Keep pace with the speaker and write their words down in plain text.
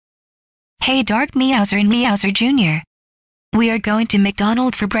Hey Dark Meowser and Meowser Jr. We are going to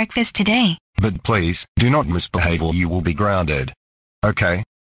McDonald's for breakfast today. But please, do not misbehave or you will be grounded. Okay?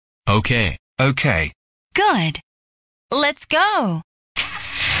 Okay. Okay. Good. Let's go.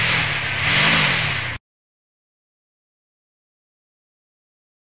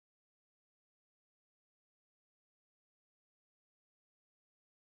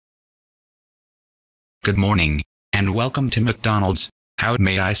 Good morning, and welcome to McDonald's. How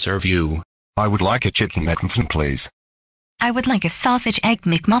may I serve you? I would like a chicken McMuffin, please. I would like a sausage egg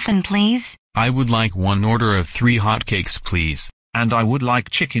McMuffin, please. I would like one order of 3 hotcakes, please. And I would like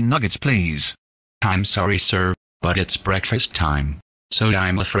chicken nuggets, please. I'm sorry, sir, but it's breakfast time, so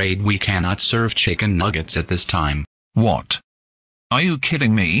I'm afraid we cannot serve chicken nuggets at this time. What? Are you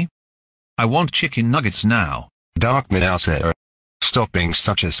kidding me? I want chicken nuggets now. Dark Meowser. Stop being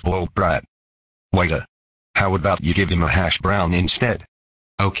such a spoiled brat. Waiter. How about you give him a hash brown instead?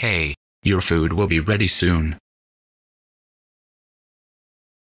 Okay, your food will be ready soon.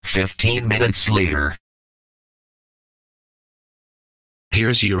 15 minutes later.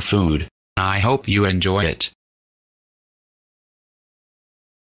 Here's your food. I hope you enjoy it.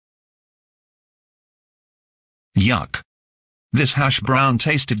 Yuck. This hash brown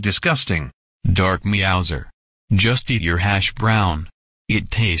tasted disgusting. Dark Meowser. Just eat your hash brown. It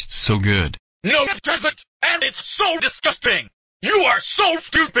tastes so good. No, it doesn't! And it's so disgusting! You are so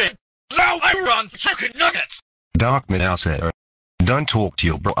stupid! Now I want chicken nuggets! Dark Meowser. Don't talk to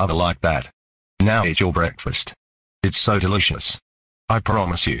your brother like that. Now eat your breakfast. It's so delicious. I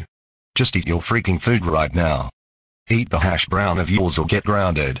promise you. Just eat your freaking food right now. Eat the hash brown of yours or get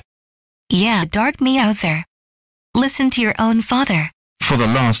grounded. Yeah, Dark Meowser. Listen to your own father. For the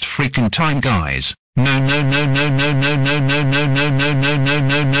last freaking time, guys. No, no, no, no, no, no, no, no, no, no, no, no, no,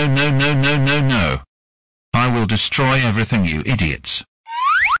 no, no, no, no, no, no, no. I will destroy everything, you idiots.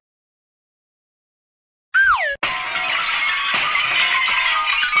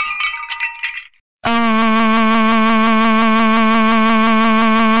 Oh.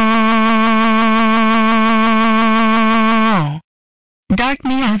 Dark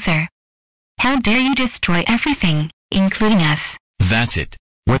Meowser. How dare you destroy everything, including us. That's it.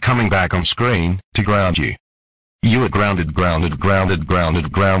 We're coming back on screen to ground you. You are grounded for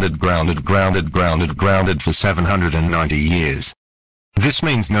 790 years. This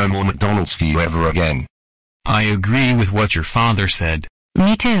means no more McDonald's for you ever again. I agree with what your father said.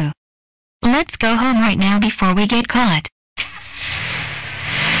 Me too. Let's go home right now before we get caught.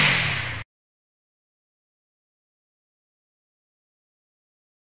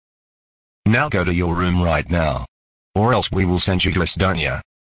 Now go to your room right now. Or else we will send you to Estonia.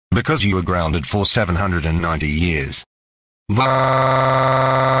 Because you are grounded for 790 years. Bye.